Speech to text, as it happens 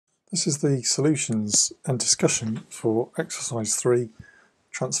This is the solutions and discussion for exercise 3,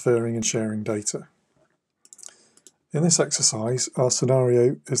 transferring and sharing data. In this exercise, our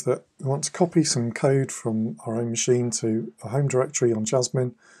scenario is that we want to copy some code from our own machine to a home directory on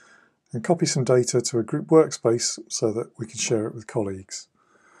JASMIN and copy some data to a group workspace so that we can share it with colleagues.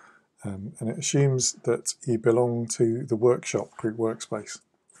 And it assumes that you belong to the workshop group workspace.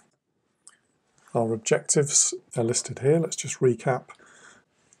 Our objectives are listed here. Let's just recap.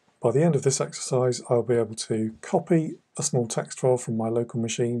 By the end of this exercise, I'll be able to copy a small text file from my local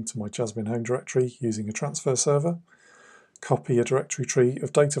machine to my JASMIN home directory using a transfer server, copy a directory tree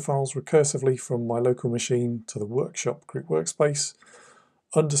of data files recursively from my local machine to the workshop group workspace,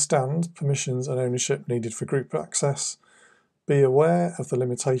 understand permissions and ownership needed for group access, be aware of the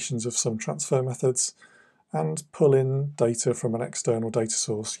limitations of some transfer methods, and pull in data from an external data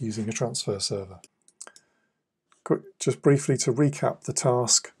source using a transfer server. Just briefly to recap the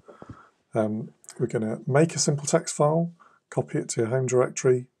task, we're going to make a simple text file, copy it to your home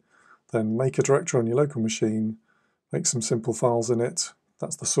directory, then make a directory on your local machine, make some simple files in it,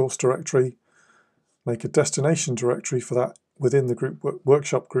 that's the source directory, make a destination directory for that within the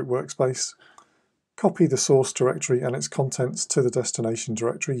workshop group workspace, copy the source directory and its contents to the destination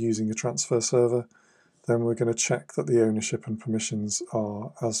directory using a transfer server. Then we're going to check that the ownership and permissions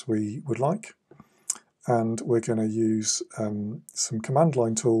are as we would like, and we're going to use some command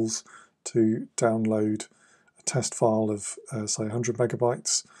line tools to download a test file of say 100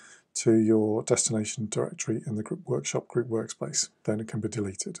 megabytes to your destination directory in the workshop group workspace. Then it can be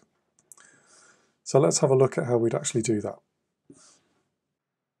deleted. So let's have a look at how we'd actually do that.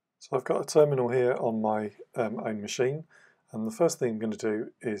 So I've got a terminal here on my own machine, and the first thing I'm going to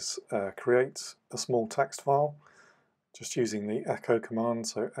do is create a small text file just using the echo command,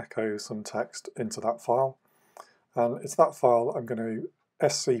 so echo some text into that file, and it's that file I'm going to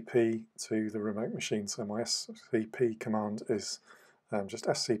SCP to the remote machine. So my SCP command is just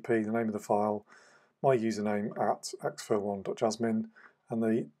SCP, the name of the file, my username at ex03.transferring, and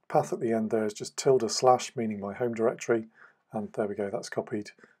the path at the end there is just ~/ meaning my home directory, and there we go, that's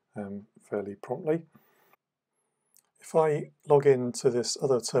copied fairly promptly. If I log into this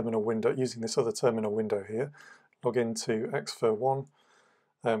other terminal window, using this other terminal window here, log into Ex03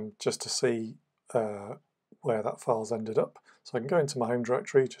 just to see where that file's ended up. So I can go into my home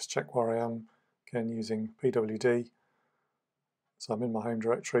directory, just check where I am, again using pwd. So I'm in my home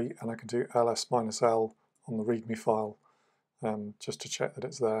directory, and I can do ls-l on the readme file just to check that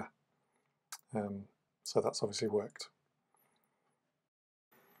it's there. So that's obviously worked.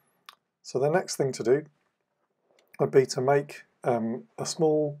 So the next thing to do would be to make a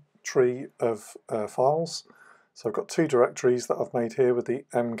small tree of files. So I've got two directories that I've made here with the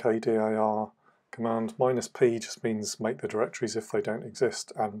mkdir command. -p just means make the directories if they don't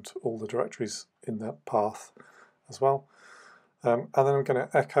exist, and all the directories in that path as well. And then I'm going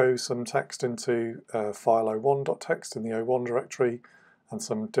to echo some text into file01.txt in the O1 directory, and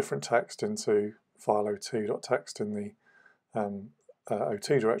some different text into file02.txt in the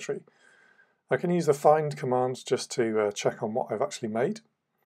O2 directory. I can use the find command just to check on what I've actually made.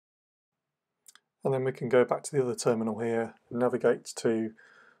 And then we can go back to the other terminal here, navigate to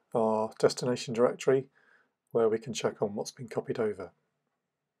our destination directory, where we can check on what's been copied over.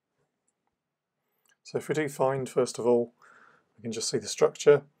 So if we do find, first of all, we can just see the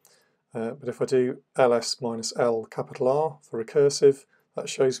structure. But if I do ls-l capital R for recursive, that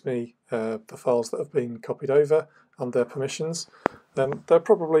shows me the files that have been copied over and their permissions. They're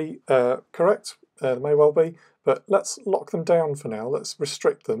probably correct, they may well be, but let's lock them down for now, let's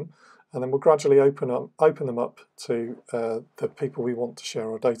restrict them, and then we'll gradually open them up to the people we want to share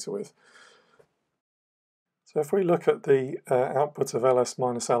our data with. So if we look at the output of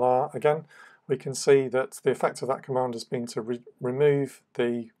ls-lr again, we can see that the effect of that command has been to remove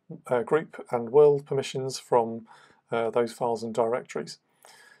the group and world permissions from those files and directories.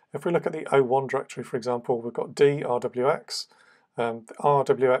 If we look at the O1 directory, for example, we've got d_rwx.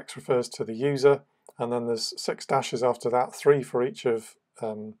 rwx refers to the user, and then there's 6 dashes after that, 3 for each of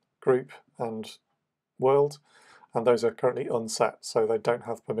group and world, and those are currently unset, so they don't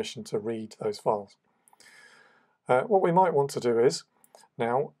have permission to read those files. What we might want to do is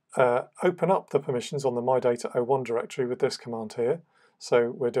now open up the permissions on the MyData O1 directory with this command here. So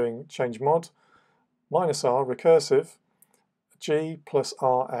we're doing change mod -r recursive g plus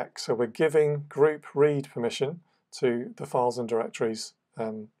rx. So we're giving group read permission to the files and directories,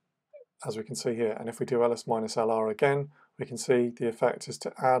 as we can see here. And if we do ls-lr again, we can see the effect is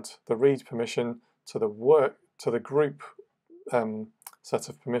to add the read permission to the group set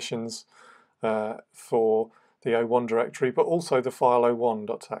of permissions for the O1 directory, but also the file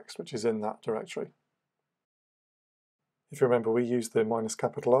o1.txt, which is in that directory. If you remember, we use the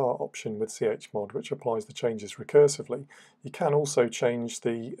 -R option with chmod, which applies the changes recursively. You can also change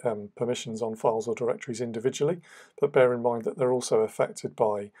the permissions on files or directories individually, but bear in mind that they're also affected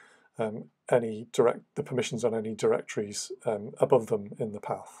by the permissions on any directories above them in the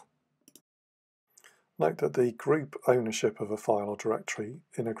path. Note that the group ownership of a file or directory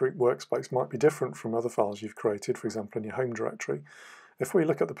in a group workspace might be different from other files you've created, for example in your home directory. If we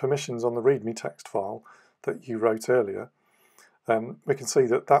look at the permissions on the readme text file that you wrote earlier, we can see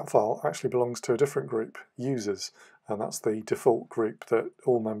that that file actually belongs to a different group, users, and that's the default group that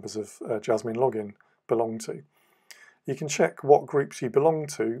all members of JASMIN login belong to. You can check what groups you belong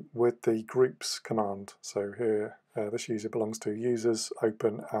to with the groups command. So here, this user belongs to users,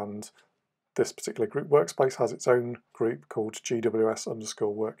 open, and this particular group workspace has its own group called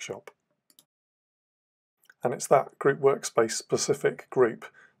GWS_workshop. And it's that group workspace specific group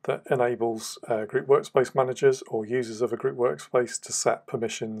that enables group workspace managers or users of a group workspace to set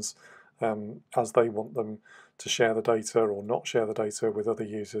permissions as they want them to share the data or not share the data with other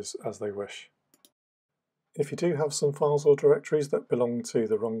users as they wish. If you do have some files or directories that belong to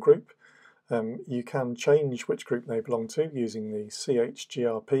the wrong group, you can change which group they belong to using the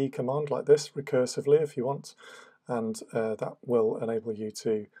chgrp command like this recursively if you want, and that will enable you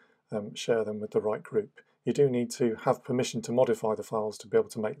to share them with the right group. You do need to have permission to modify the files to be able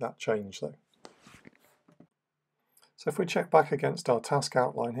to make that change though. So if we check back against our task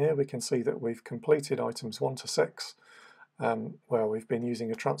outline here, we can see that we've completed items 1 to 6, where we've been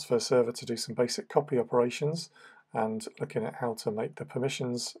using a transfer server to do some basic copy operations and looking at how to make the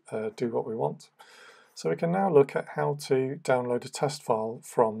permissions do what we want. So we can now look at how to download a test file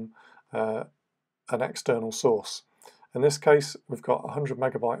from an external source. In this case, we've got a 100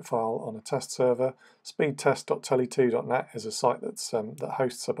 megabyte file on a test server. Speedtest.tele2.net is a site that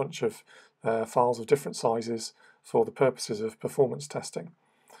hosts a bunch of files of different sizes for the purposes of performance testing.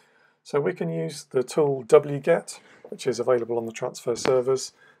 So we can use the tool wget, which is available on the transfer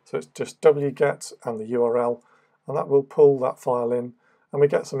servers. So it's just wget and the URL, and that will pull that file in, and we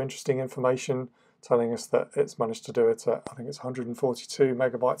get some interesting information telling us that it's managed to do it at, I think it's 142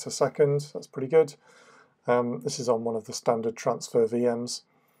 megabytes a second. That's pretty good. This is on one of the standard transfer VMs,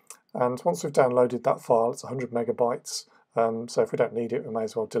 and once we've downloaded that file, it's 100 megabytes, so if we don't need it, we may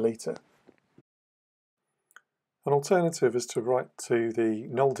as well delete it. An alternative is to write to the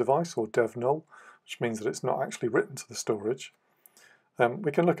null device, or dev null, which means that it's not actually written to the storage.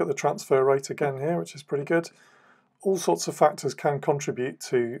 We can look at the transfer rate again here, which is pretty good. All sorts of factors can contribute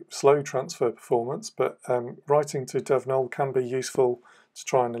to slow transfer performance, but writing to dev null can be useful to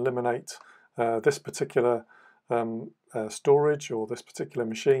try and eliminate this particular storage or this particular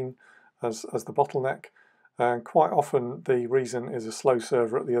machine as the bottleneck. And quite often the reason is a slow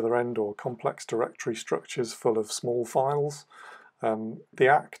server at the other end or complex directory structures full of small files. The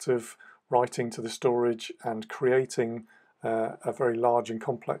act of writing to the storage and creating a very large and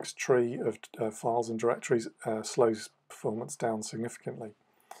complex tree of files and directories slows performance down significantly.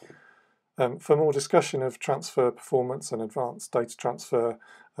 For more discussion of transfer performance and advanced data transfer,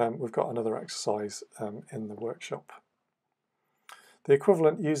 we've got another exercise in the workshop. The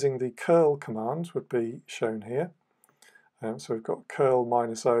equivalent using the curl command would be shown here. So we've got curl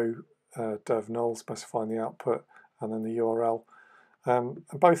 -o dev null specifying the output and then the URL. And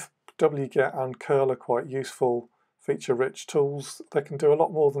both wget and curl are quite useful, feature-rich tools. They can do a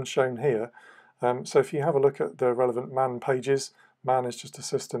lot more than shown here. So if you have a look at the relevant man pages, man is just a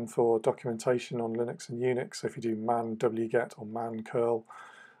system for documentation on Linux and Unix. So if you do man wget or man curl,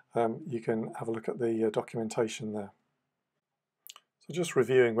 you can have a look at the documentation there. So just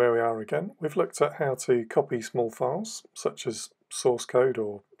reviewing where we are again, we've looked at how to copy small files, such as source code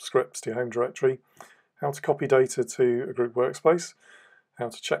or scripts to your home directory, how to copy data to a group workspace, how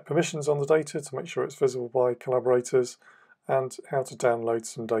to check permissions on the data to make sure it's visible by collaborators, and how to download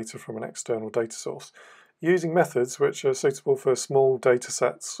some data from an external data source, using methods which are suitable for small data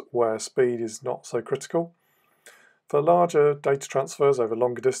sets where speed is not so critical. For larger data transfers over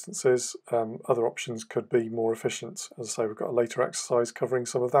longer distances, other options could be more efficient. As I say, we've got a later exercise covering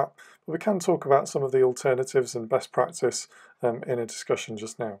some of that, but we can talk about some of the alternatives and best practice in a discussion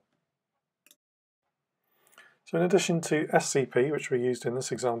just now. So in addition to SCP, which we used in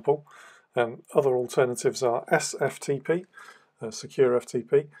this example, other alternatives are SFTP, Secure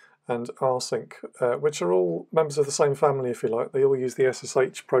FTP, and rsync, which are all members of the same family, if you like. They all use the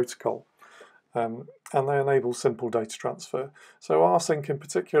SSH protocol. And they enable simple data transfer. So rsync in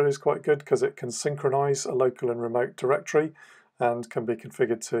particular is quite good because it can synchronize a local and remote directory, and can be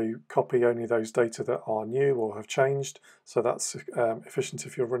configured to copy only those data that are new or have changed, so that's efficient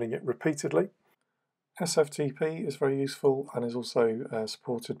if you're running it repeatedly. SFTP is very useful and is also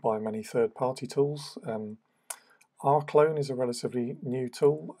supported by many third-party tools. rclone is a relatively new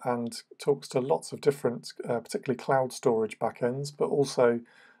tool and talks to lots of different, particularly cloud storage backends, but also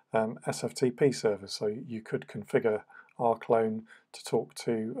SFTP servers. So you could configure rclone to talk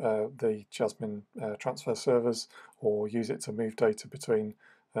to the JASMIN transfer servers, or use it to move data between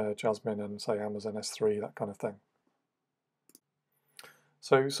JASMIN and, say, Amazon S3, that kind of thing.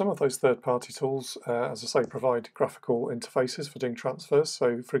 So some of those third-party tools, as I say, provide graphical interfaces for doing transfers.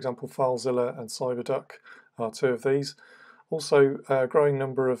 So, for example, FileZilla and CyberDuck are two of these. Also, a growing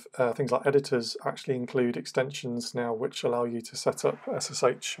number of things like editors actually include extensions now which allow you to set up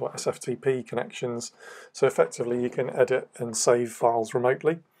SSH or SFTP connections. So effectively you can edit and save files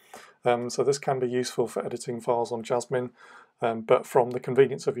remotely. So this can be useful for editing files on JASMIN, but from the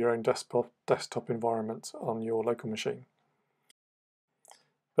convenience of your own desktop environment on your local machine.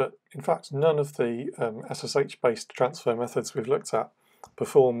 But in fact, none of the SSH-based transfer methods we've looked at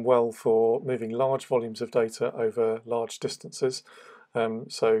perform well for moving large volumes of data over large distances.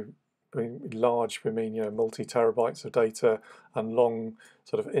 So large, we mean multi-terabytes of data, and long,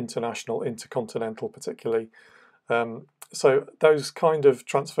 sort of international, intercontinental particularly. So those kind of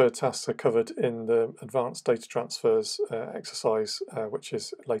transfer tasks are covered in the advanced data transfers exercise, which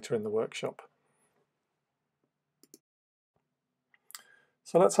is later in the workshop.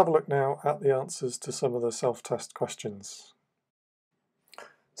 So let's have a look now at the answers to some of the self-test questions.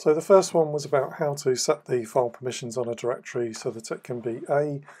 So the first one was about how to set the file permissions on a directory so that it can be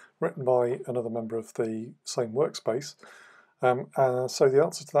A, written by another member of the same workspace. So the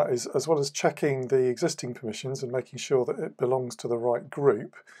answer to that is, as well as checking the existing permissions and making sure that it belongs to the right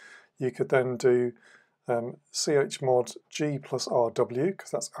group, you could then do chmod g plus rw,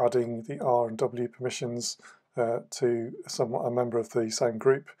 because that's adding the r and w permissions to a member of the same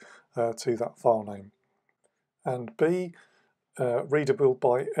group to that file name. And B, readable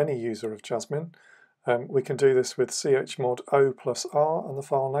by any user of JASMIN. We can do this with chmod o plus r and the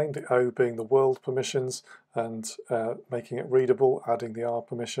file name, the o being the world permissions, and making it readable, adding the r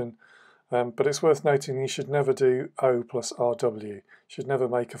permission. But it's worth noting you should never do o plus rw. You should never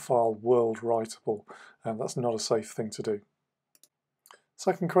make a file world writable, and that's not a safe thing to do.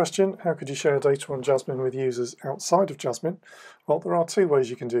 Second question, how could you share data on JASMIN with users outside of JASMIN? Well, there are two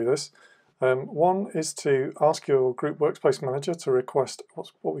ways you can do this. One is to ask your group workspace manager to request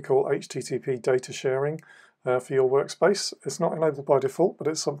what we call HTTP data sharing for your workspace. It's not enabled by default, but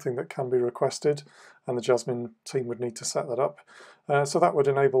it's something that can be requested, and the JASMIN team would need to set that up. So that would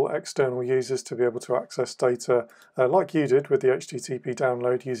enable external users to be able to access data like you did with the HTTP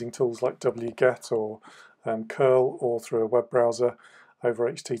download, using tools like wget or curl, or through a web browser over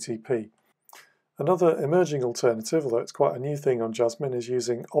HTTP. Another emerging alternative, although it's quite a new thing on JASMIN, is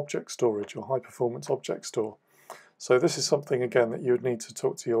using object storage or high-performance object store. So this is something, again, that you would need to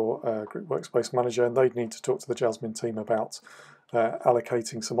talk to your group workspace manager, and they'd need to talk to the JASMIN team about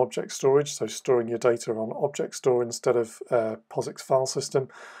allocating some object storage, so storing your data on object store instead of POSIX file system,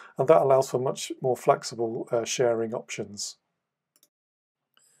 and that allows for much more flexible sharing options.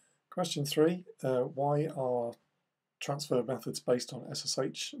 Question 3, why are transfer methods based on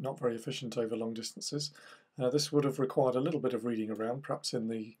SSH not very efficient over long distances? This would have required a little bit of reading around, perhaps in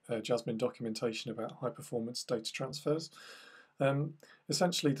the JASMIN documentation about high-performance data transfers.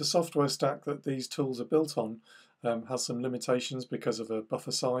 Essentially, the software stack that these tools are built on has some limitations because of a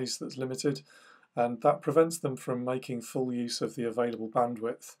buffer size that's limited, and that prevents them from making full use of the available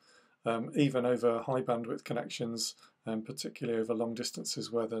bandwidth, even over high bandwidth connections, particularly over long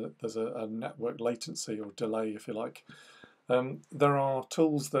distances where there's a network latency or delay, if you like. There are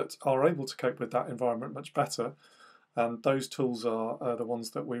tools that are able to cope with that environment much better, and those tools are the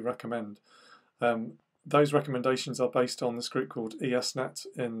ones that we recommend. Those recommendations are based on this group called ESNet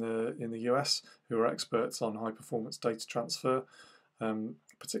in the US, who are experts on high-performance data transfer,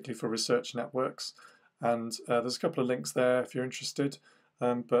 particularly for research networks. And there's a couple of links there if you're interested.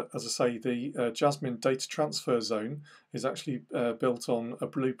 But as I say, the JASMIN data transfer zone is actually built on a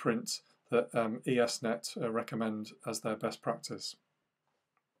blueprint that ESNet recommend as their best practice.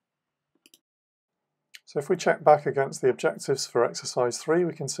 So if we check back against the objectives for exercise 3,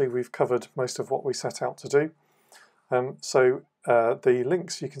 we can see we've covered most of what we set out to do. The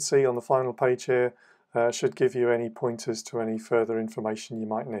links you can see on the final page here should give you any pointers to any further information you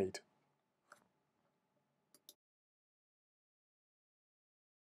might need.